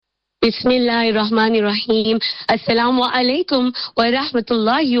Bismillahirrahmanirrahim. Assalamu alaikum wa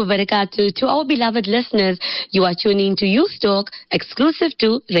rahmatullahi wa barakatuh. To our beloved listeners, you are tuning to Youth Talk, exclusive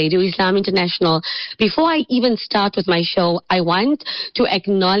to Radio Islam International. Before I even start with my show, I want to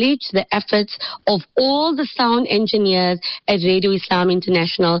acknowledge the efforts of all the sound engineers at Radio Islam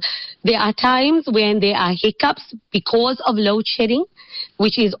International. There are times when there are hiccups because of load shedding,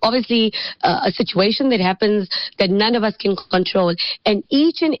 which is obviously a situation that happens that none of us can control. And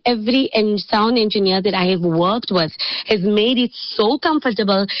each and every sound engineer that I have worked with has made it so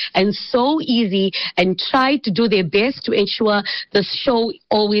comfortable and so easy and tried to do their best to ensure the show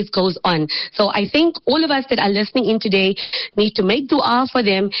always goes on. So I think all of us that are listening in today need to make dua for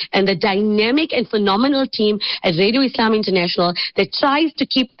them and the dynamic and phenomenal team at Radio Islam International that tries to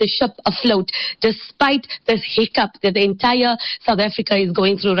keep the ship afloat despite this hiccup that the entire South Africa is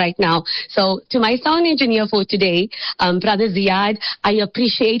going through right now. So to my sound engineer for today, Brother Ziad, I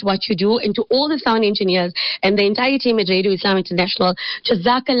appreciate what you do, and to all the sound engineers and the entire team at Radio Islam International,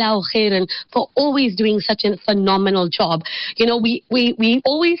 Jazakallahu khairan for always doing such a phenomenal job. You know, we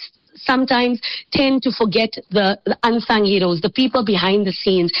always sometimes tend to forget the unsung heroes, the people behind the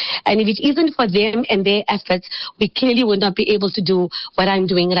scenes. And if it isn't for them and their efforts, we clearly would not be able to do what I'm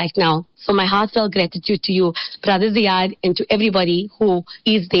doing right now. So my heartfelt gratitude to you, Brother Ziad, and to everybody who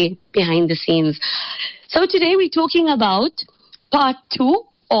is there behind the scenes. So today we're talking about part 2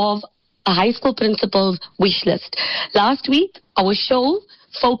 of a high school principal's wish list. Last week, our show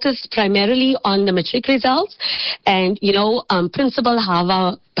focused primarily on the matric results, and Principal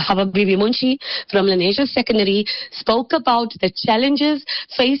Hava Bibi Munshi from Lenasia Secondary spoke about the challenges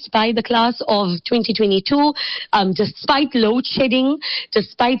faced by the class of 2022, despite load shedding,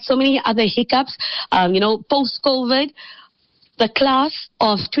 despite so many other hiccups, post-COVID. The class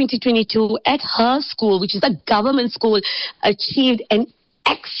of 2022 at her school, which is a government school, achieved an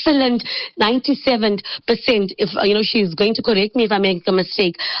excellent 97%, if she's going to correct me if I make a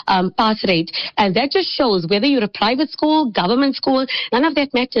mistake, pass rate. And that just shows whether you're a private school, government school, none of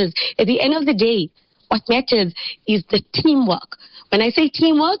that matters. At the end of the day, what matters is the teamwork. When I say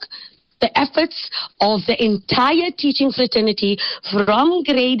teamwork, the efforts of the entire teaching fraternity from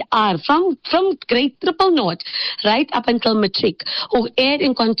grade R, from grade 000, right up until matric, who add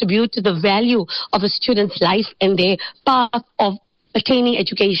and contribute to the value of a student's life and their path of attaining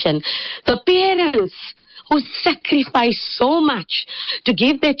education. The parents who sacrifice so much to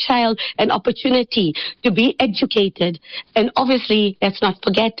give their child an opportunity to be educated. And obviously, let's not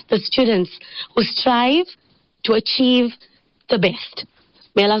forget the students who strive to achieve the best.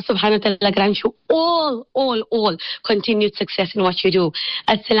 May Allah subhanahu wa ta'ala grant you all continued success in what you do.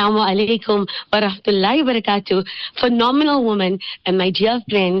 Assalamu alaikum wa rahmatullahi wa barakatuh. Phenomenal woman and my dear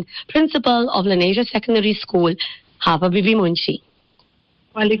friend, Principal of Lenasia Secondary School, Hava Bibi Munshi.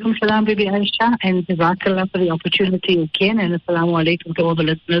 Wa alaikum salam, Bibi Aisha, and Jazakallah for the opportunity again, and assalamu alaikum to all the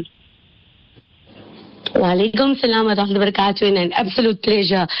listeners. Wa alaikum salam wa rahmatullahi wa barakatuh, and an absolute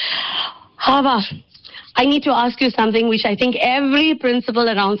pleasure. Hava, I need to ask you something which I think every principal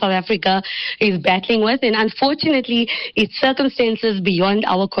around South Africa is battling with, and unfortunately, it's circumstances beyond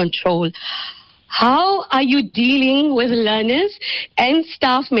our control. How are you dealing with learners and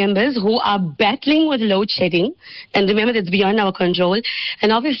staff members who are battling with load shedding? And remember, that's beyond our control.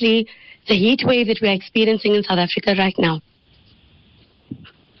 And obviously, the heat wave that we are experiencing in South Africa right now.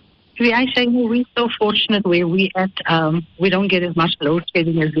 We're so fortunate where we don't get as much load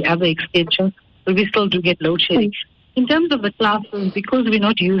shedding as the other extensions, but we still do get load shedding. In terms of the classes, because we're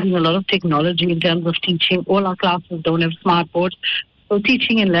not using a lot of technology in terms of teaching, all our classes don't have smart boards. So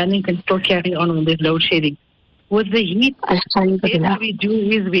teaching and learning can still carry on when there's load shedding. With the heat, what we do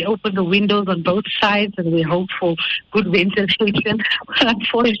is we open the windows on both sides and we hope for good ventilation.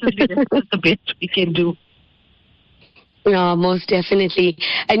 Unfortunately, that's the best we can do. No, most definitely.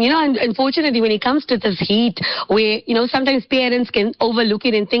 And, unfortunately, when it comes to this heat, where, sometimes parents can overlook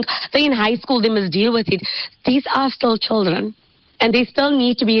it and think they're in high school, they must deal with it. These are still children. And they still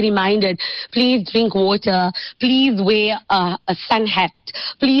need to be reminded, please drink water, please wear a sun hat,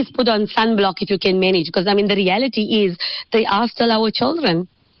 please put on sunblock if you can manage. Because, the reality is they are still our children.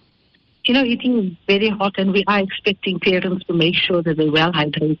 It is very hot and we are expecting parents to make sure that they're well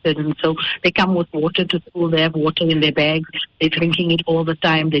hydrated. And so they come with water to school, they have water in their bags, they're drinking it all the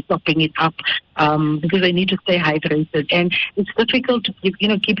time, they're topping it up because they need to stay hydrated. And it's difficult to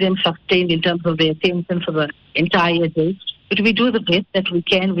keep them sustained in terms of their attention for the entire day. But we do the best that we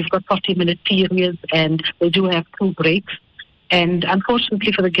can. We've got 40-minute periods and they do have 2 breaks. And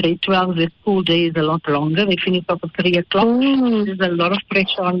unfortunately for the grade 12, the school day is a lot longer. They finish up at 3 o'clock. There's a lot of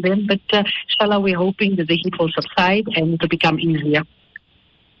pressure on them. But inshallah, we're hoping that the heat will subside and it will become easier.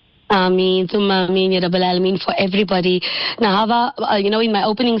 Ameen, Thumma Ameen, Ya Rabbal Alameen, for everybody. Now, Hawa, in my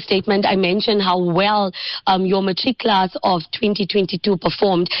opening statement, I mentioned how well your matric class of 2022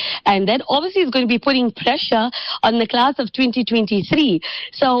 performed. And that obviously is going to be putting pressure on the class of 2023.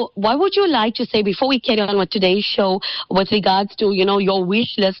 So what would you like to say before we carry on with today's show with regards to, your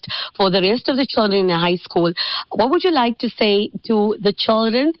wish list for the rest of the children in the high school? What would you like to say to the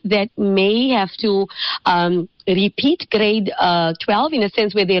children that may have to repeat grade 12 in a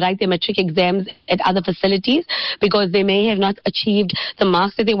sense where they write their matric exams at other facilities because they may have not achieved the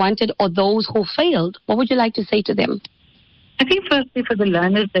marks that they wanted, or those who failed? What would you like to say to them? I think firstly for the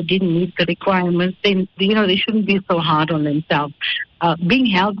learners that didn't meet the requirements, then they shouldn't be so hard on themselves. Being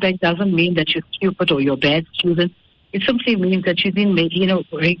held back doesn't mean that you're stupid or you're a bad student. It simply means that you didn't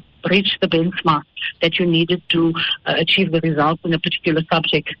reach the benchmark that you needed to achieve the results in a particular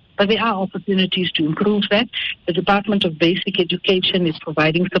subject. But there are opportunities to improve that. The Department of Basic Education is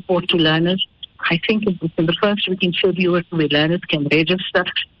providing support to learners. I think in the first week in February, where learners can register,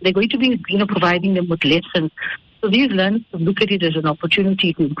 they're going to be providing them with lessons. So these learners can look at it as an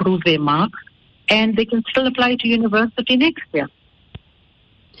opportunity to improve their marks, and they can still apply to university next year.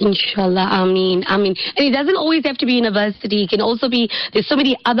 Inshallah, Ameen. And it doesn't always have to be university. It can also be, there's so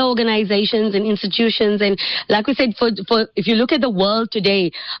many other organizations and institutions. And like we said, for if you look at the world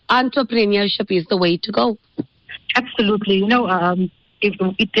today, entrepreneurship is the way to go. Absolutely.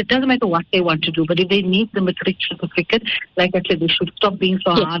 It doesn't matter what they want to do, but if they need the matric certificate, like I said, they should stop being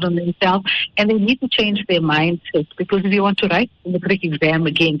so hard on themselves, and they need to change their mindset, because if you want to write the matric exam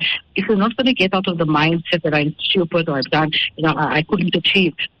again, if you're not going to get out of the mindset that I'm stupid or I've done, I couldn't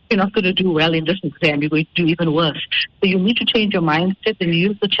achieve, you're not going to do well in this exam. You're going to do even worse. So you need to change your mindset and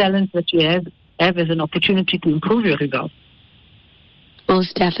use the challenge that you have as an opportunity to improve your results.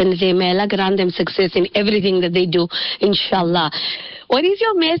 Most definitely. May Allah grant them success in everything that they do, inshallah. What is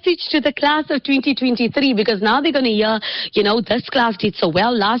your message to the class of 2023? Because now they're going to hear, this class did so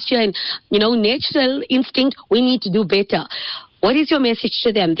well last year, and, natural instinct, we need to do better. What is your message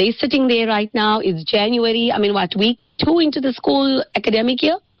to them? They're sitting there right now. It's January. Week 2 into the school academic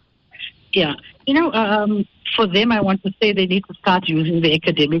year? Yeah. For them, I want to say they need to start using the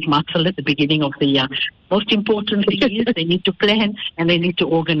academic muscle at the beginning of the year. Most importantly is they need to plan and they need to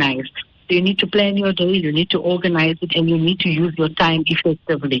organize. So you need to plan your day, you need to organize it, and you need to use your time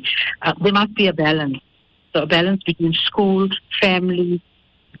effectively. There must be a balance. So a balance between school, family,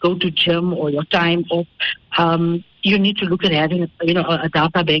 go to gym, or your time off. You need to look at having a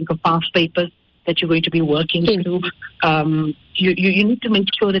data bank of past papers that you're going to be working through. You need to make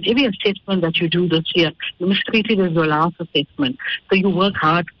sure that every assessment that you do this year, you must treat it as your last assessment. So you work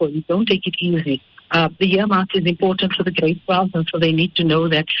hard for it. Don't take it easy. The year mark is important for the grade 12, and so they need to know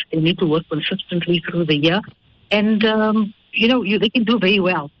that they need to work consistently through the year. And, they can do very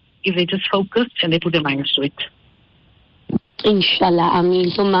well if they just focus and they put their minds to it. Inshallah,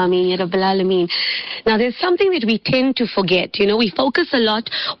 Ameen, Thumma Ameen, Ya Rabbal Alameen. Now, there's something that we tend to forget. We focus a lot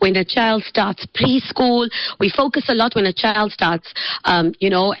when a child starts preschool. We focus a lot when a child starts,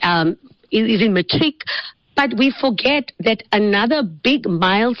 is in matric. But we forget that another big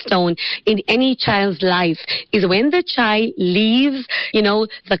milestone in any child's life is when the child leaves,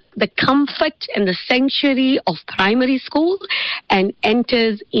 the comfort and the sanctuary of primary school and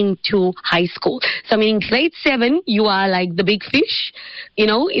enters into high school. So, in grade 7, you are like the big fish, in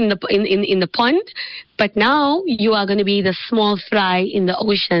the pond. But now you are going to be the small fry in the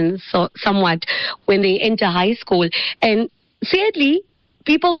ocean, so somewhat, when they enter high school. And sadly,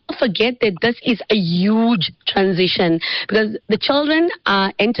 people forget that this is a huge transition, because the children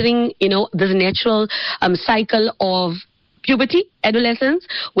are entering, this natural cycle of puberty, adolescence,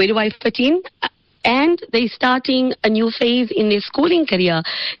 where do I fit in? And they're starting a new phase in their schooling career.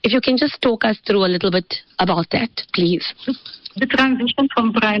 If you can just talk us through a little bit about that, please. The transition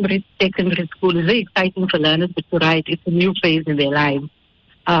from primary to secondary school is very exciting for learners, but you're right, it's a new phase in their lives.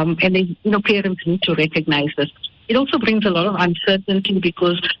 And parents need to recognize this. It also brings a lot of uncertainty,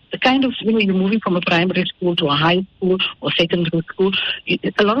 because the kind of, you're moving from a primary school to a high school or secondary school,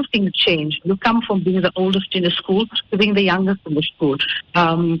 a lot of things change. You come from being the oldest in the school to being the youngest in the school.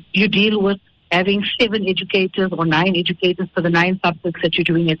 You deal with having 7 educators or 9 educators for the 9 subjects that you're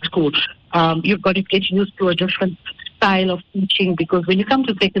doing at school. You've got to get used to a different style of teaching, because when you come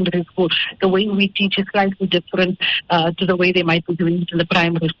to secondary school, the way we teach is slightly different to the way they might be doing it in the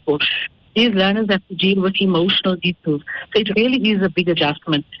primary school. These learners have to deal with emotional issues. So it really is a big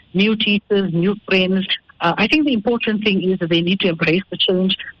adjustment. New teachers, new friends, I think the important thing is that they need to embrace the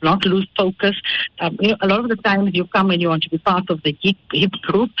change, not lose focus. A lot of the times you come and you want to be part of the hip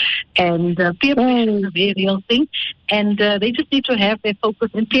group, and peer pressure is a very real thing, and they just need to have their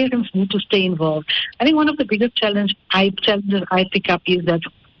focus, and parents need to stay involved. I think one of the biggest challenges I pick up is that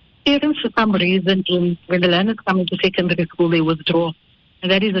parents, for some reason, when the learners come into secondary school, they withdraw. And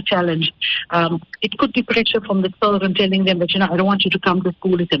that is a challenge. It could be pressure from the children telling them that, I don't want you to come to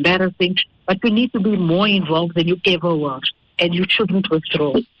school, it's embarrassing. But you need to be more involved than you ever were. And you shouldn't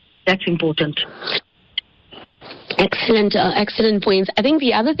withdraw. That's important. Excellent points. I think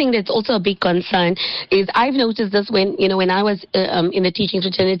the other thing that's also a big concern is I've noticed this when I was in the teaching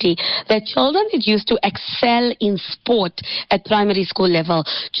fraternity, that children that used to excel in sport at primary school level,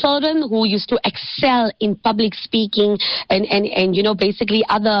 children who used to excel in public speaking and basically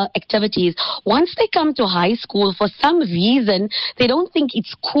other activities, once they come to high school, for some reason, they don't think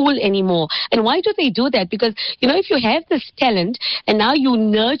it's cool anymore. And why do they do that? Because, if you have this talent and now you're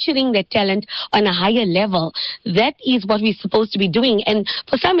nurturing that talent on a higher level, that is what we're supposed to be doing. And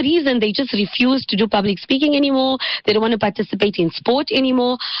for some reason, they just refuse to do public speaking anymore. They don't want to participate in sport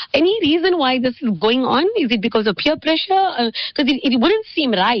anymore. Any reason why this is going on? Is it because of peer pressure? Because it wouldn't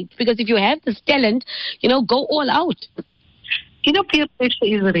seem right. Because if you have this talent, go all out. Peer pressure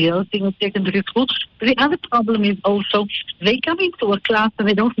is a real thing in secondary school. But the other problem is also they come into a class and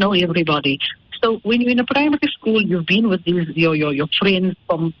they don't know everybody. So when you're in a primary school, you've been with your friends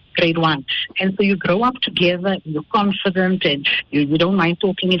from grade 1. And so you grow up together, you're confident, and you don't mind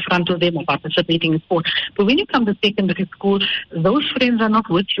talking in front of them or participating in sport. But when you come to secondary school, those friends are not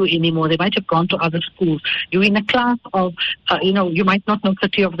with you anymore. They might have gone to other schools. You're in a class of, you might not know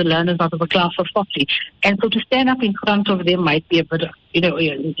 30 of the learners out of a class of 40. And so to stand up in front of them might be a bit,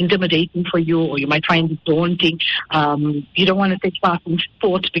 intimidating for you, or you might find it daunting. You don't want to take part in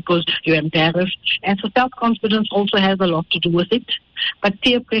sports because you're embarrassed. And so self-confidence also has a lot to do with it. But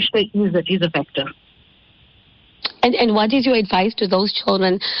peer pressure is a factor. And what is your advice to those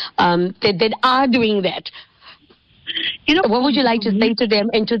children that are doing that? What would you like to say to them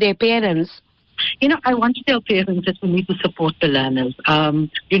and to their parents? I want to tell parents that we need to support the learners.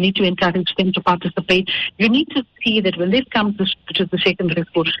 You need to encourage them to participate. You need to see that when they've come to the secondary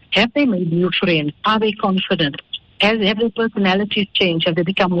school, have they made new friends? Are they confident? Have their personalities changed? Have they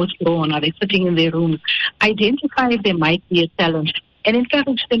become withdrawn? Are they sitting in their rooms? Identify if there might be a challenge and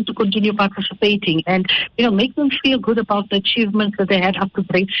encourage them to continue participating, and make them feel good about the achievements that they had up to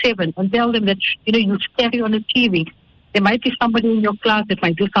grade 7, and tell them that you carry on achieving. There might be somebody in your class that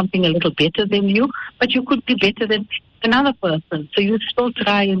might do something a little better than you, but you could be better than another person. So you still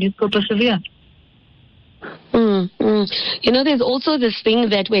try and you still persevere. There's also this thing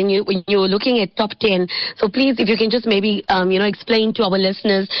that when you're looking at top 10, so please, if you can just maybe, explain to our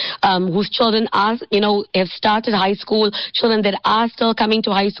listeners whose children are, have started high school, children that are still coming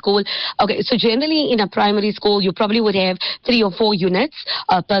to high school. Okay, so generally in a primary school, you probably would have 3 or 4 units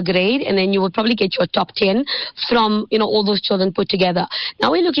per grade, and then you would probably get your top 10 from, all those children put together.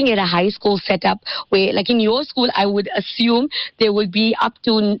 Now we're looking at a high school setup where, like in your school, I would assume there would be up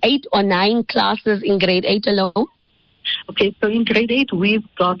to 8 or 9 classes in grade 8 alone. Okay, so in grade 8, we've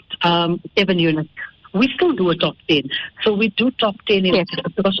got 7 units. We still do a top 10. So we do top 10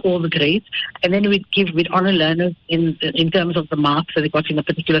 across all the grades, and then we'd honor learners in terms of the marks that they got in a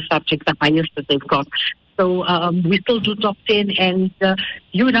particular subject, the highest that they've got. So we still do top 10, and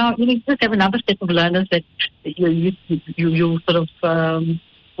you just have another set of learners that you sort of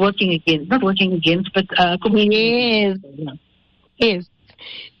working against, not working against, but Yes. Yes.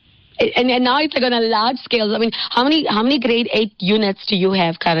 And now it's like on a large scale. I mean, how many grade 8 units do you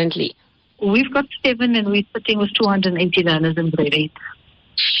have currently? We've got 7, and we're sitting with 280 learners in grade 8.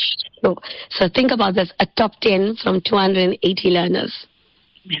 So think about this, a top 10 from 280 learners.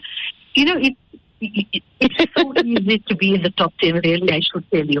 It's so easy to be in the top 10, really, I should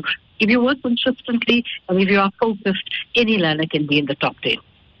tell you. If you work consistently and if you are focused, any learner can be in the top 10.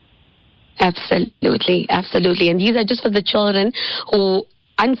 Absolutely. And these are just for the children who,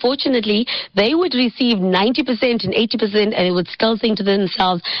 unfortunately, they would receive 90% and 80%, and they would still think to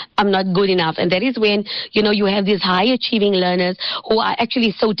themselves, I'm not good enough. And that is when, you have these high-achieving learners who are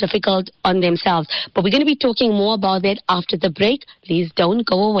actually so difficult on themselves. But we're going to be talking more about that after the break. Please don't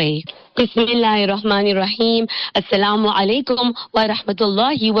go away. Bismillahir Rahmanir Rahim. Assalamu alaikum wa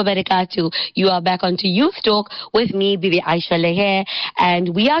rahmatullahi wa barakatuh. You are back onto Youth Talk with me, Bibi Aisha Leher,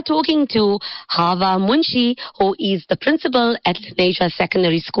 and we are talking to Hava Munshi, who is the principal at Lenasia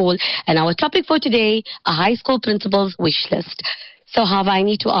Secondary School. And our topic for today, a high school principal's wish list. So Hava, I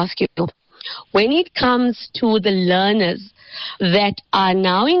need to ask you, when it comes to the learners that are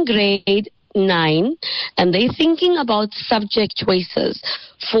now in grade 9 and they're thinking about subject choices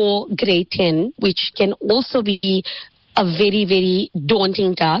for grade 10, which can also be a very, very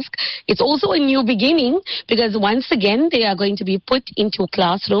daunting task. It's also a new beginning because once again, they are going to be put into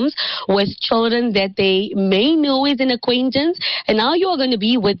classrooms with children that they may know as an acquaintance. And now you are going to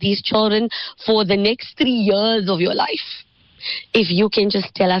be with these children for the next 3 years of your life. If you can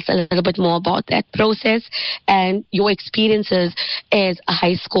just tell us a little bit more about that process and your experiences as a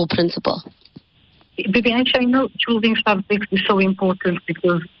high school principal. Baby, actually, I know choosing subjects is so important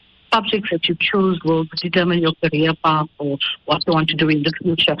because subjects that you choose will determine your career path or what you want to do in the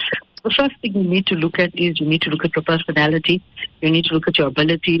future. The first thing you need to look at is you need to look at your personality, you need to look at your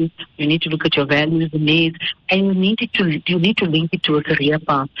abilities, you need to look at your values and needs, and you need to link it to a career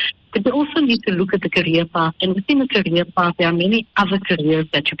path. But you also need to look at the career path, and within a career path, there are many other careers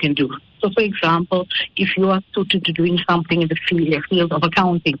that you can do. So, for example, if you are suited to doing something in the field of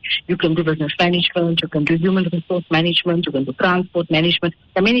accounting, you can do business management, you can do human resource management, you can do transport management.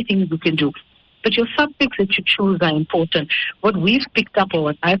 There are many things you can do. But your subjects that you choose are important. What we've picked up or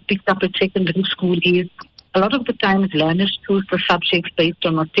what I've picked up at secondary school is a lot of the times learners choose the subjects based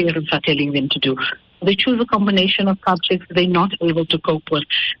on what parents are telling them to do. They choose a combination of subjects they're not able to cope with.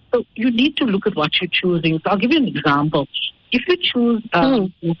 So you need to look at what you're choosing. So I'll give you an example. If you choose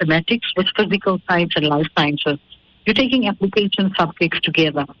mathematics with physical science and life sciences, you're taking application subjects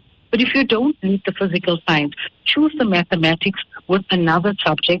together. But if you don't need the physical science, choose the mathematics with another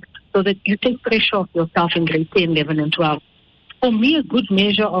subject so that you take pressure off yourself in grade 10, 11, and 12. For me, a good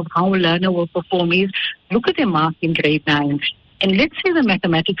measure of how a learner will perform is look at their mark in grade 9. And let's say the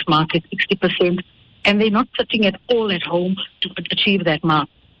mathematics mark is 60%, and they're not sitting at all at home to achieve that mark.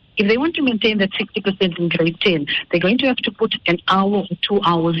 If they want to maintain that 60% in grade 10, they're going to have to put an hour or 2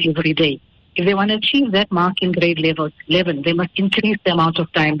 hours every day. If they want to achieve that mark in grade 11, they must increase the amount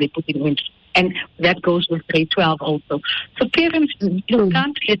of time they put in. And that goes with grade 12 also. So parents, you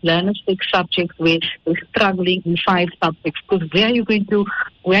can't let learners take subjects where they're struggling in 5 subjects, because where are you going to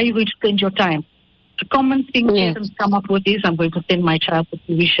spend your time? The common thing parents come up with is, I'm going to send my child for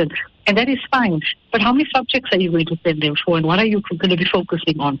tuition. And that is fine. But how many subjects are you going to send them for, and what are you going to be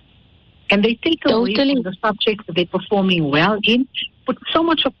focusing on? And they take away from the subjects that they're performing well in, put so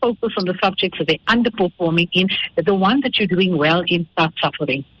much of focus on the subjects that they're underperforming in, that the one that you're doing well in starts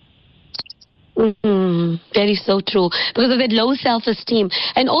suffering. That is so true, because of that low self-esteem.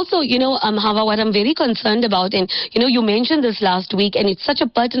 And also, Hava, what I'm very concerned about, and you mentioned this last week, and it's such a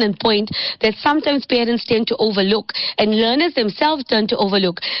pertinent point that sometimes parents tend to overlook, and learners themselves tend to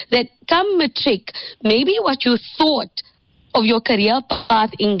overlook, that come matric, maybe what you thought of your career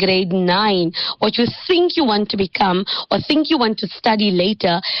path in grade 9, what you think you want to become or think you want to study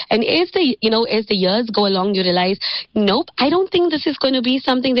later, and as the years go along, you realize, nope, I don't think this is going to be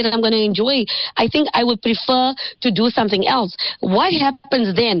something that I'm going to enjoy. I think I would prefer to do something else. What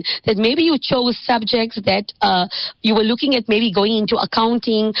happens then? That maybe you chose subjects that you were looking at, maybe going into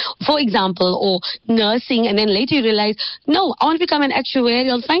accounting, for example, or nursing, and then later you realize, no, I want to become an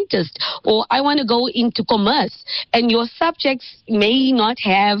actuarial scientist, or I want to go into commerce, and your subjects may not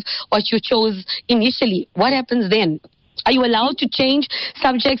have what you chose initially. What happens then? Are you allowed to change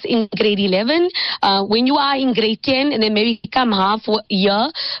subjects in grade 11 when you are in grade 10, and then maybe come halfway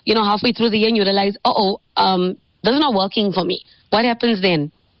through the year, and you realize, this is not working for me? What happens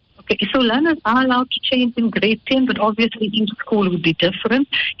then? Okay, so learners are allowed to change in grade 10, but obviously each school would be different.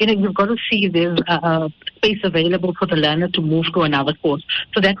 You've got to see if there's space available for the learner to move to another course.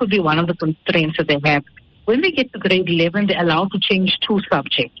 So that would be one of the constraints that they have. When they get to grade 11, they're allowed to change 2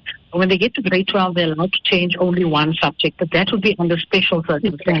 subjects. When they get to grade 12, they're allowed to change only 1 subject, but that would be under special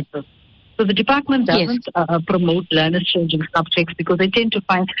circumstances. So the department doesn't promote learners changing subjects, because they tend to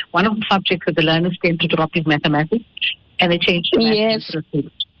find one of the subjects that the learners tend to drop is mathematics, and they change to mathematics.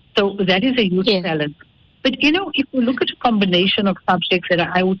 So that is a huge challenge. But, if you look at a combination of subjects that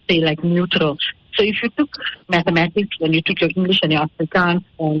are, I would say, like neutral. So if you took mathematics and you took your English and your Afrikaans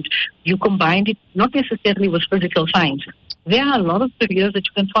and you combined it, not necessarily with physical science, there are a lot of careers that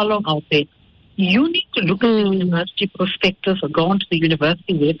you can follow out there. You need to look at the university prospectus or go onto the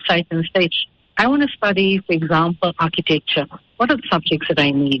university website and say, I want to study, for example, architecture. What are the subjects that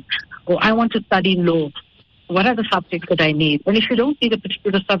I need? Or I want to study law. What are the subjects that I need? And if you don't need a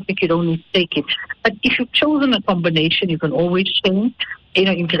particular subject, you don't need to take it. But if you've chosen a combination, you can always change.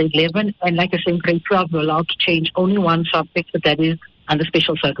 In grade 11, and like I said, in grade 12, you're allowed to change only 1 subject, but that is under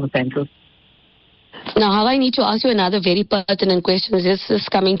special circumstances. Now, Hava, I need to ask you another very pertinent question. This is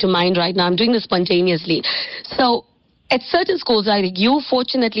coming to mind right now. I'm doing this spontaneously. So, at certain schools, like you,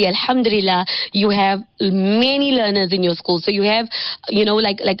 fortunately, alhamdulillah, you have many learners in your school. So you have,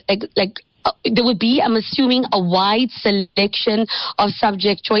 like there would be, I'm assuming, a wide selection of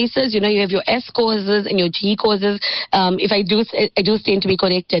subject choices. You have your S courses and your G courses, if I do stand to be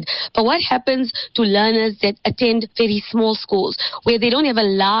corrected. But what happens to learners that attend very small schools where they don't have a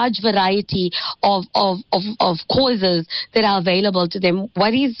large variety of courses that are available to them?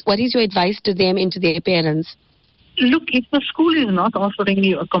 What is your advice to them and to their parents? Look, if the school is not offering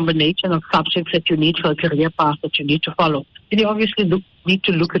you a combination of subjects that you need for a career path that you need to follow, then you obviously need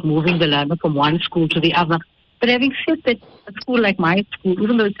to look at moving the learner from one school to the other. But having said that, a school like my school,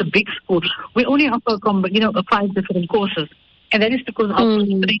 even though it's a big school, we only offer 5 different courses. And that is because our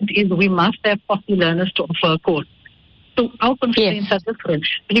constraint is we must have 40 learners to offer a course. So our constraints are different.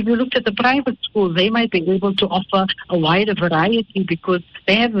 And if you looked at the private schools, they might be able to offer a wider variety because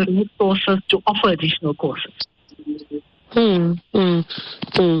they have the resources to offer additional courses.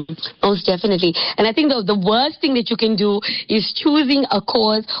 Most definitely. And I think the worst thing that you can do is choosing a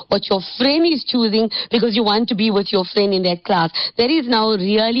course what your friend is choosing because you want to be with your friend in that class. That is now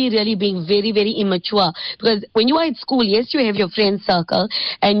really, really being very, very immature. Because when you are at school, yes, you have your friend circle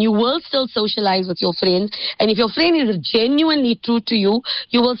and you will still socialize with your friends. And if your friend is genuinely true to you,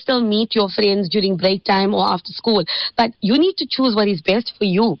 you will still meet your friends during break time or after school. But you need to choose what is best for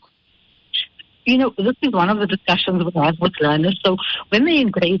you. This is one of the discussions we have with learners. So when they're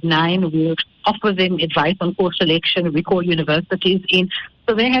in grade 9, we offer them advice on course selection. We call universities in.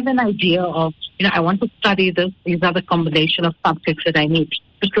 So they have an idea of, I want to study this. These are the combination of subjects that I need.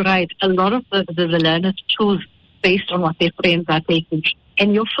 But you're right, a lot of the learners choose based on what their friends are taking.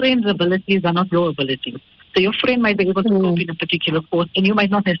 And your friends' abilities are not your abilities. So your friend might be able to cope in a particular course, and you might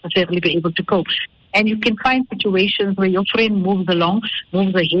not necessarily be able to cope. And you can find situations where your friend moves ahead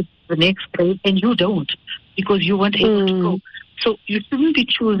to the next grade, and you don't because you weren't able to cope. So you shouldn't be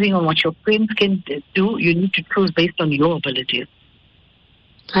choosing on what your friends can do. You need to choose based on your abilities.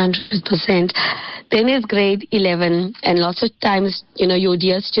 100%. Then is grade 11, and lots of times, your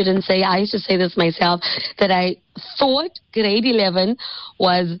dear students say, I used to say this myself, that I thought grade 11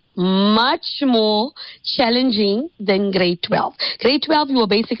 was much more challenging than grade 12. Grade 12, you were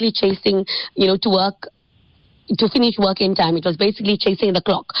basically chasing, to finish work in time. It was basically chasing the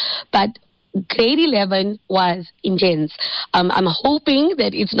clock. But grade 11 was intense. I'm hoping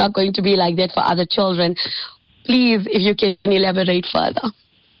that it's not going to be like that for other children. Please, if you can elaborate further.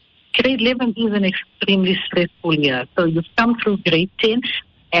 Grade 11 is an extremely stressful year. So you've come through grade 10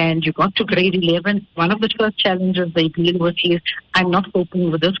 and you got to grade 11. One of the first challenges they deal with is, I'm not coping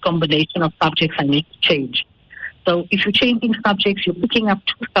with this combination of subjects, I need to change. So if you're changing subjects, you're picking up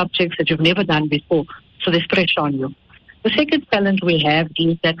 2 subjects that you've never done before. So there's pressure on you. The second challenge we have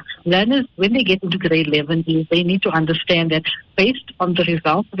is that learners, when they get into grade 11, is they need to understand that based on the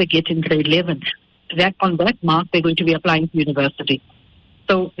results they get in grade 11, that on that mark they're going to be applying to university.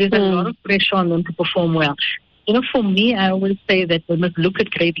 So there's a lot of pressure on them to perform well. For me, I always say that we must look at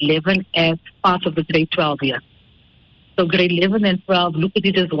grade 11 as part of the grade 12 year. So grade 11 and 12, look at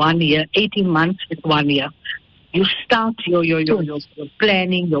it as 1 year. 18 months is 1 year. You start your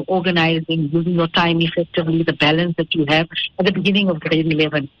planning, your organizing, using your time effectively, the balance that you have at the beginning of grade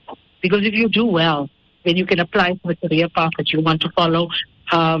 11. Because if you do well, then you can apply for the career path that you want to follow.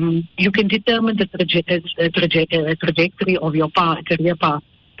 You can determine the trajectory of your career path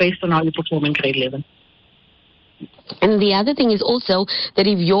based on how you perform in grade 11. And the other thing is also that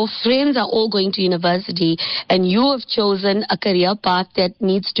if your friends are all going to university and you have chosen a career path that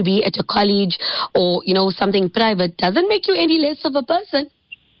needs to be at a college or, something private, doesn't make you any less of a person.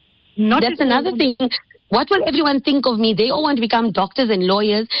 That's another thing. What will everyone think of me? They all want to become doctors and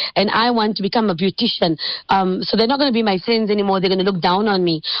lawyers, and I want to become a beautician. So they're not going to be my friends anymore. They're going to look down on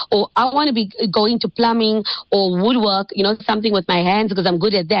me. Or I want to be going to plumbing or woodwork, something with my hands because I'm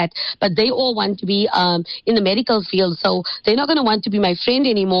good at that. But they all want to be in the medical field. So they're not going to want to be my friend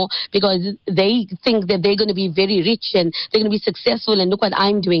anymore because they think that they're going to be very rich and they're going to be successful and look what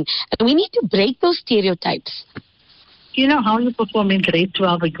I'm doing. And we need to break those stereotypes. How you perform in grade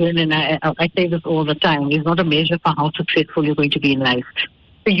 12 again, and I say this all the time, is not a measure for how successful you're going to be in life.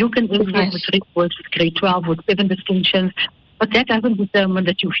 So you can graduate with grade 12 with 7 distinctions, but that doesn't determine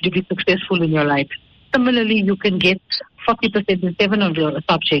that you should be successful in your life. Similarly, you can get 40% in 7 of your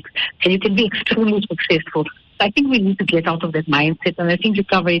subjects, and you can be extremely successful. So I think we need to get out of that mindset, and I think you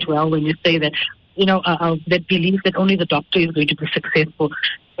cover it well when you say that, that belief that only the doctor is going to be successful.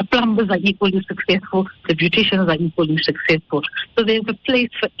 The plumbers are equally successful. The beauticians are equally successful. So there's a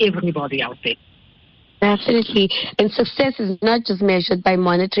place for everybody out there. Definitely. And success is not just measured by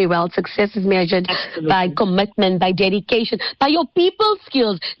monetary wealth. Success is measured by commitment, by dedication, by your people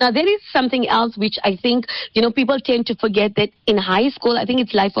skills. Now, there is something else which I think, people tend to forget, that in high school, I think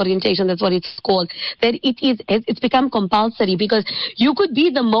it's life orientation, that's what it's called, that it's become compulsory, because you could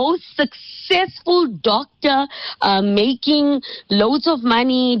be the most successful doctor, making loads of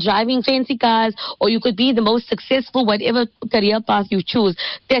money, driving fancy cars, or you could be the most successful, whatever career path you choose.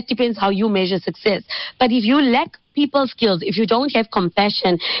 That depends how you measure success. But if you lack people skills, if you don't have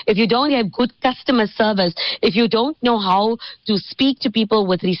compassion, if you don't have good customer service, if you don't know how to speak to people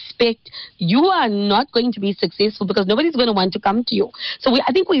with respect, you are not going to be successful, because nobody's going to want to come to you. So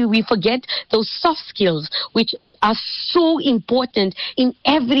I think we forget those soft skills, which are so important in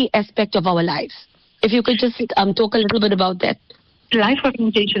every aspect of our lives. If you could just talk a little bit about that. Life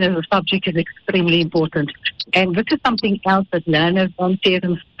orientation as a subject is extremely important. And this is something else that learners and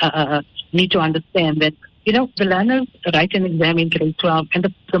parents need to understand, that, the learners write an exam in grade 12,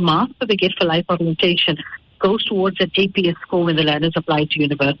 and the marks that they get for life orientation goes towards an APS score when the learners apply to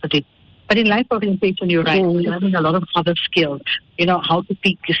university. But in life orientation, you're right, we're learning a lot of other skills, how to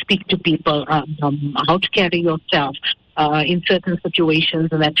speak to people, how to carry yourself in certain situations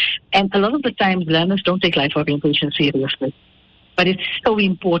and that. And a lot of the times, learners don't take life orientation seriously. But it's so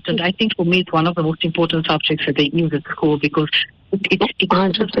important. I think for me, it's one of the most important subjects that they use at school, because it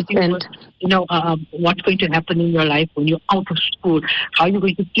 100%. What's going to happen in your life when you're out of school, how you're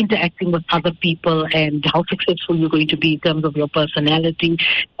going to be interacting with other people, and how successful you're going to be in terms of your personality,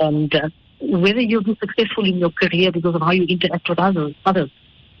 and whether you'll be successful in your career because of how you interact with others.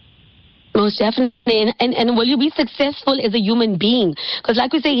 Most definitely. And will you be successful as a human being? Because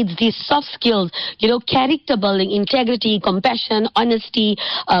like we say, it's these soft skills, character building, integrity, compassion, honesty,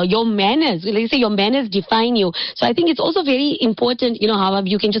 your manners. Like you say, your manners define you. So I think it's also very important, however,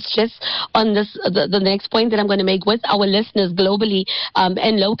 you can just stress on this, the next point that I'm going to make with our listeners globally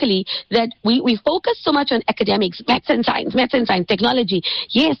and locally, that we focus so much on academics, maths and science, technology.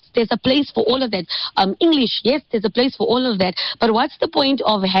 Yes, there's a place for all of that. English, yes, there's a place for all of that. But what's the point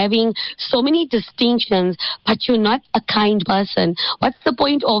of having so many distinctions, but you're not a kind person? What's the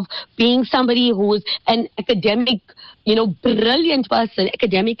point of being somebody who's an academic, brilliant person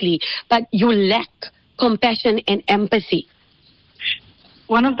academically, but you lack compassion and empathy?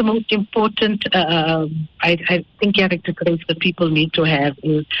 One of the most important, I think, character traits that people need to have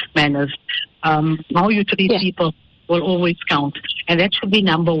is manners. How you treat people will always count. And that should be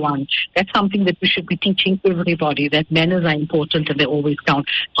number one. That's something that we should be teaching everybody, that manners are important and they always count.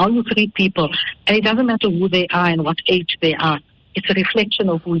 How you treat people. And it doesn't matter who they are and what age they are. It's a reflection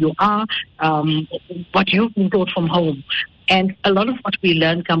of who you are, what you've been taught from home. And a lot of what we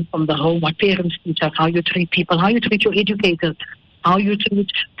learn comes from the home, what parents teach us, how you treat people, how you treat your educators, how you treat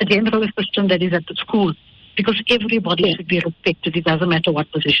the general assistant that is at the school. Because everybody should be respected. It doesn't matter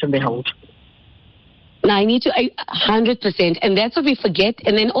what position they hold. Now, 100%. And that's what we forget.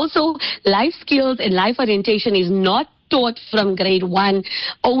 And then also, life skills and life orientation is not taught from grade 1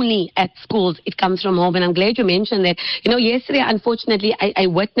 only at schools. It comes from home. And I'm glad you mentioned that. Yesterday, unfortunately, I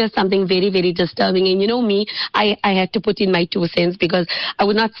witnessed something very, very disturbing. And me, I had to put in my 2 cents, because I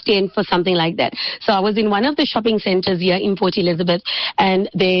would not stand for something like that. So I was in one of the shopping centers here in Port Elizabeth, and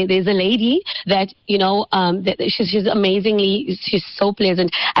there's a lady that, she's amazingly, she's so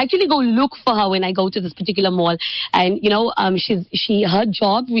pleasant. I actually go look for her when I go to this particular mall. And, her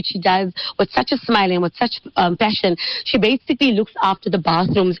job, which she does with such a smile and with such passion, she basically looks after the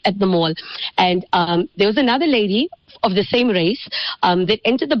bathrooms at the mall. And there was another lady of the same race that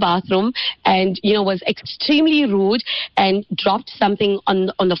entered the bathroom and, was extremely rude and dropped something on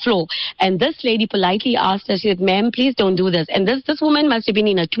the floor. And this lady politely asked her, she said, "Ma'am, please don't do this." And this woman must have been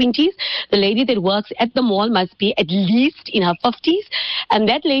in her 20s. The lady that works at the mall must be at least in her 50s. And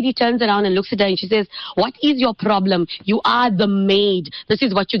that lady turns around and looks at her and she says, "What is your problem? You are the maid. This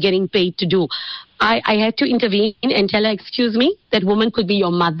is what you're getting paid to do." I had to intervene and tell her, "Excuse me, that woman could be your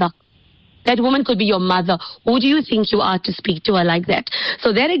mother. That woman could be your mother. Who do you think you are to speak to her like that?"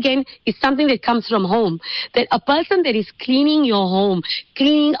 So that again is something that comes from home. That a person that is cleaning your home,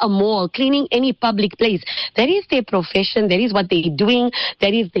 cleaning a mall, cleaning any public place, that is their profession, that is what they're doing,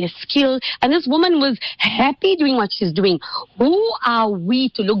 that is their skill. And this woman was happy doing what she's doing. Who are we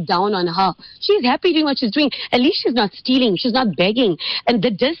to look down on her? She's happy doing what she's doing. At least she's not stealing, she's not begging. And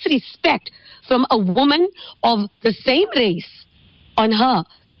the disrespect from a woman of the same race on her,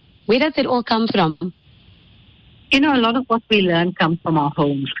 where does it all come from? A lot of what we learn comes from our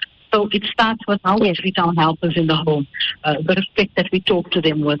homes. So it starts with how we treat our helpers in the home, the respect that we talk to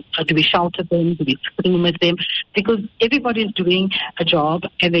them with. Do we shout at them? Do we scream at them? Because everybody is doing a job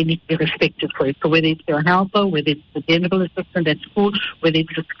and they need to be respected for it. So whether it's your helper, whether it's the general assistant at school, whether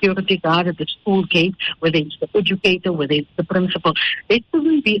it's the security guard at the school gate, whether it's the educator, whether it's the principal, there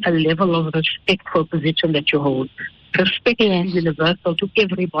shouldn't be a level of respect for a position that you hold. Respect is universal to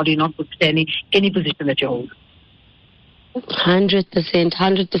everybody, notwithstanding any position that you hold. 100%,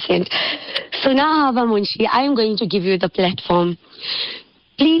 100%. So now, Hava Munshi, I am going to give you the platform.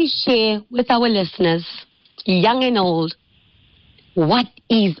 Please share with our listeners, young and old, what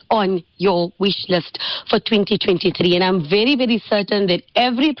is on your wish list for 2023. And I'm very, very certain that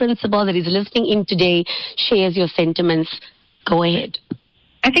every principal that is listening in today shares your sentiments. Go ahead.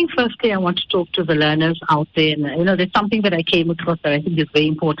 I think firstly I want to talk to the learners out there. And, there's something that I came across that I think is very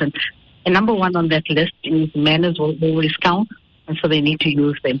important. And number one on that list is manners will always count, and so they need to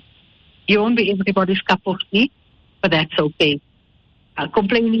use them. You won't be everybody's cup of tea, but that's okay.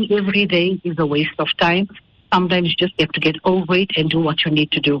 Complaining every day is a waste of time. Sometimes you just have to get over it and do what you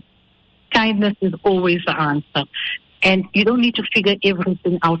need to do. Kindness is always the answer. And you don't need to figure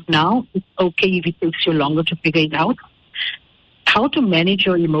everything out now. It's okay if it takes you longer to figure it out. How to manage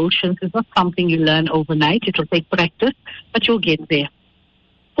your emotions is not something you learn overnight. It will take practice, but you'll get there.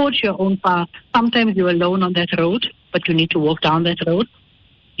 Forge your own path. Sometimes you're alone on that road, but you need to walk down that road.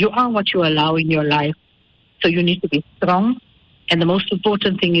 You are what you allow in your life, so you need to be strong. And the most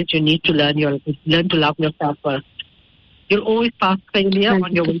important thing is you need to learn to love yourself first. You'll always pass failure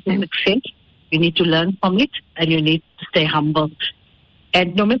on your way to success. You need to learn from it, and you need to stay humble.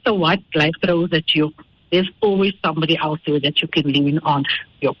 And no matter what life throws at you, there's always somebody out there that you can lean on.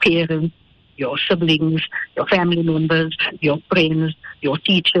 Your parents, your siblings, your family members, your friends, your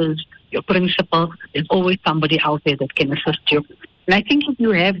teachers, your principal. There's always somebody out there that can assist you. And I think if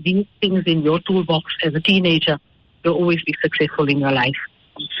you have these things in your toolbox as a teenager, you'll always be successful in your life.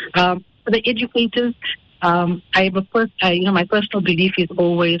 For the educators, my personal belief is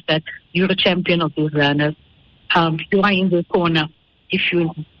always that you're a champion of these learners. You are in their corner. If you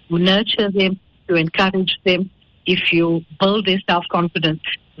nurture them, you encourage them, if you build their self-confidence,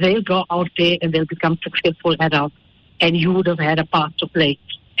 they'll go out there and they'll become successful adults, and you would have had a part to play.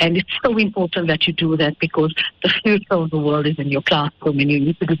 And it's so important that you do that, because the future of the world is in your classroom, and you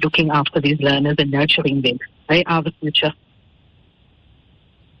need to be looking after these learners and nurturing them. They are the future.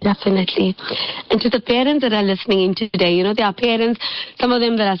 Definitely. And to the parents that are listening in today, there are parents, some of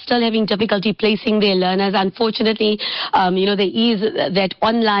them that are still having difficulty placing their learners. Unfortunately, there is that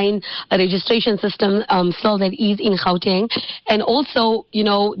online registration system still that is in Gauteng. And also,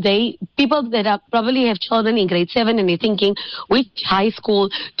 people that are probably have children in grade 7 and they're thinking, which high school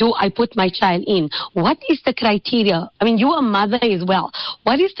do I put my child in? What is the criteria? I mean, you're a mother as well.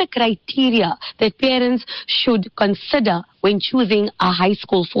 What is the criteria that parents should consider when choosing a high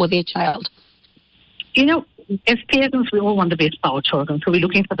school for their child? As parents, we all want the best for our children. So we're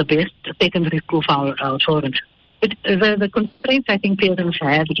looking for the best secondary school for our children. But the constraints I think parents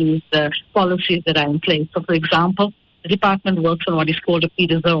have is the policies that are in place. So, for example, the department works on what is called a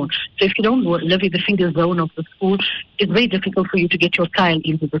feeder zone. So if you don't live in the feeder zone of the school, it's very difficult for you to get your child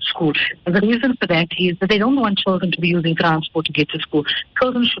into the school. And the reason for that is that they don't want children to be using transport to get to school.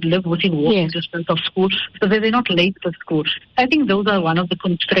 Children should live within walking distance of school so that they're not late for school. I think those are one of the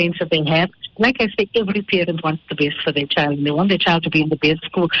constraints that they have. Like I say, every parent wants the best for their child, and they want their child to be in the best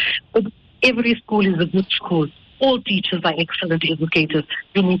school. But every school is a good school. All teachers are excellent educators.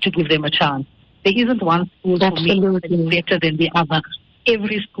 You need to give them a chance. There isn't one school for me that is better than the other.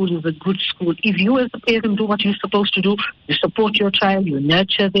 Every school is a good school. If you as a parent do what you're supposed to do, you support your child, you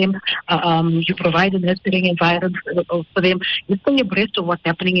nurture them, you provide a nurturing environment for them, you stay abreast of what's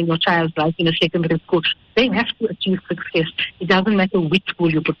happening in your child's life in a secondary school, they have to achieve success. It doesn't matter which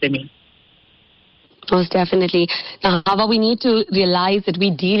school you put them in. Most definitely. Now, Hava, we need to realize that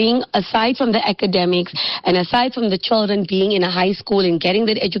we're dealing, aside from the academics and aside from the children being in a high school and getting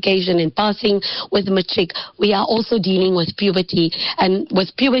that education and passing with matric, we are also dealing with puberty. And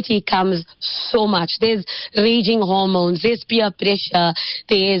with puberty comes so much. There's raging hormones, there's peer pressure,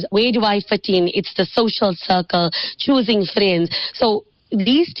 there's where do I fit in? It's the social circle, choosing friends. So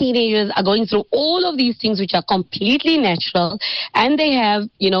these teenagers are going through all of these things which are completely natural, and they have,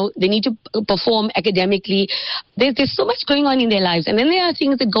 they need to perform academically. There's so much going on in their lives, and then there are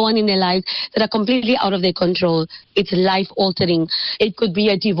things that go on in their lives that are completely out of their control. It's life altering. It could be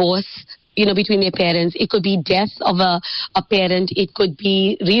a divorce, between their parents. It could be death of a parent. It could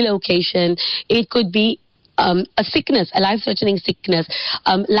be relocation. It could be a sickness, a life-threatening sickness.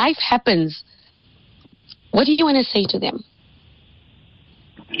 Life happens. What do you want to say to them?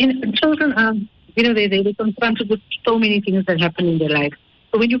 Children are, they're confronted with so many things that happen in their life.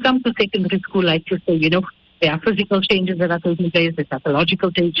 So when you come to secondary school, like you say, there are physical changes that are taking place, there are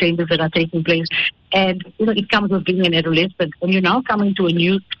psychological changes that are taking place, and it comes with being an adolescent. When you're now coming to a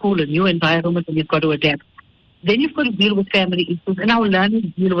new school, a new environment, and you've got to adapt. Then you've got to deal with family issues, and our learners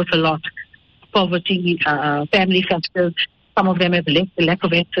deal with a lot. Poverty, family factors. Some of them have lack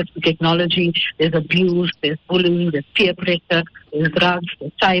of access to technology. There's abuse, there's bullying, there's peer pressure, there's drugs,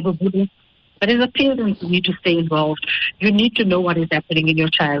 there's cyberbullying. But as a parent, you need to stay involved. You need to know what is happening in your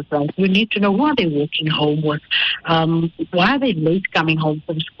child's life. You need to know who are they walking home with. Why are they late coming home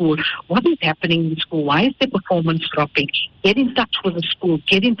from school? What is happening in school? Why is their performance dropping? Get in touch with the school.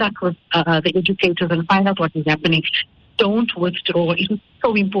 Get in touch with the educators and find out what is happening. Don't withdraw. It is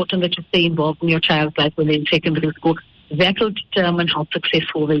so important that you stay involved in your child's life when they're in secondary school. That will determine how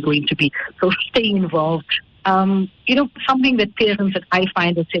successful they're going to be. So stay involved. Something that parents that I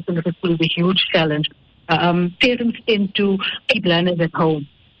find at secondary school is a huge challenge. Parents tend to keep learners at home.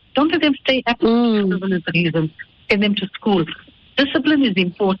 Don't let them stay at home for frivolous reasons. Send them to school. Discipline is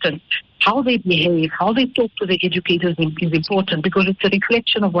important. How they behave, how they talk to the educators is important because it's a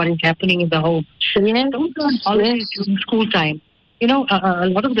reflection of what is happening in the home. Don't go on holidays during school time. A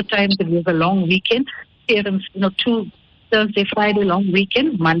lot of the times if there's a long weekend, parents, Thursday, Friday, long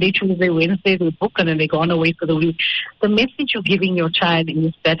weekend, Monday, Tuesday, Wednesday, they book and then they're gone away for the week. The message you're giving your child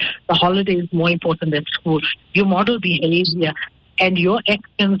is that the holiday is more important than school. You model behavior and your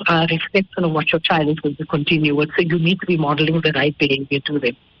actions are a reflection of what your child is going to continue with. So you need to be modeling the right behavior to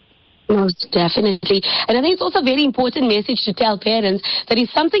them. Most definitely. And I think it's also a very important message to tell parents that if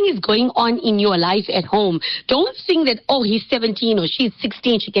something is going on in your life at home, don't think that, he's 17 or she's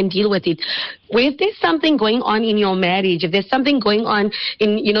 16, she can deal with it. If there's something going on in your marriage, if there's something going on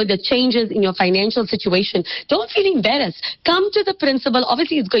in, the changes in your financial situation, don't feel embarrassed. Come to the principal.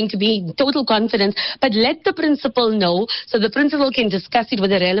 Obviously, it's going to be total confidence, but let the principal know so the principal can discuss it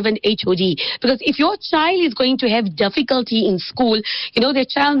with the relevant HOD. Because if your child is going to have difficulty in school, their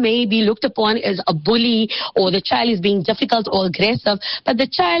child may be looked upon as a bully or the child is being difficult or aggressive, but the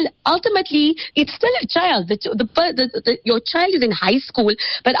child, ultimately, it's still a child. Your child is in high school,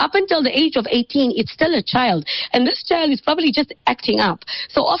 but up until the age of 18, it's still a child. And this child is probably just acting up.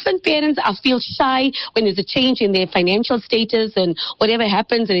 So often parents feel shy when there's a change in their financial status and whatever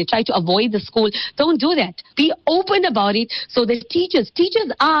happens and they try to avoid the school. Don't do that. Be open about it so that teachers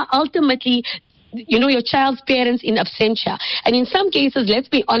are ultimately your child's parents in absentia. And in some cases, let's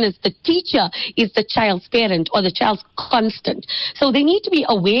be honest, the teacher is the child's parent or the child's constant. So they need to be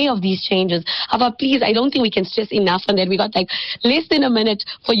aware of these changes. However, please, I don't think we can stress enough on that. We got less than a minute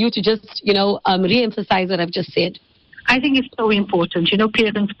for you to just, re-emphasize what I've just said. I think it's so important.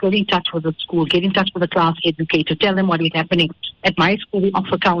 Parents get in touch with the school, get in touch with the class educator, tell them what is happening. At my school, we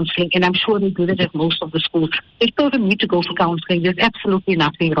offer counseling, and I'm sure they do that at most of the schools. They children need to go for counseling. There's absolutely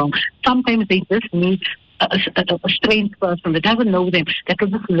nothing wrong. Sometimes they just need a strange person that doesn't know them, that will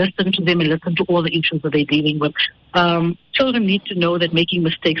just listen to them and listen to all the issues that they're dealing with. Children need to know that making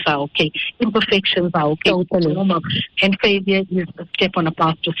mistakes are okay. Imperfections are okay. Totally. And failure is a step on a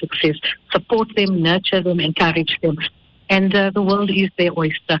path to success. Support them, nurture them, encourage them. And the world is their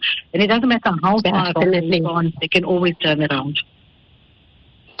oyster. And it doesn't matter how far they've gone, they can always turn around.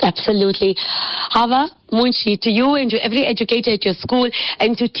 Absolutely. Hava, Munshi, to you and to every educator at your school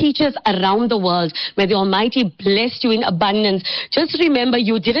and to teachers around the world, may the Almighty bless you in abundance. Just remember,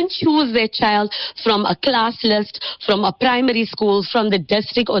 you didn't choose their child from a class list, from a primary school, from the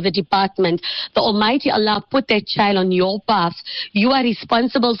district or the department. The Almighty Allah put that child on your path. You are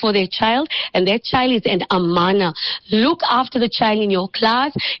responsible for their child, and that child is an amana. Look after the child in your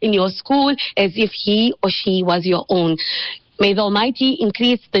class, in your school, as if he or she was your own. May the Almighty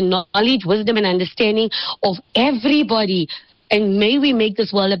increase the knowledge, wisdom, and understanding of everybody. And may we make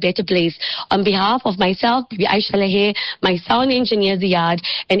this world a better place. On behalf of myself, Bibi Aisha Lahir, my sound engineer Ziyad,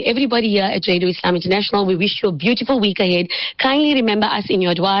 and everybody here at Radio Islam International, we wish you a beautiful week ahead. Kindly remember us in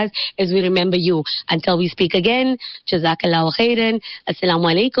your du'as as we remember you. Until we speak again, Jazakallahu khairan.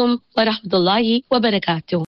 Assalamu alaikum wa rahmatullahi wa barakatuh.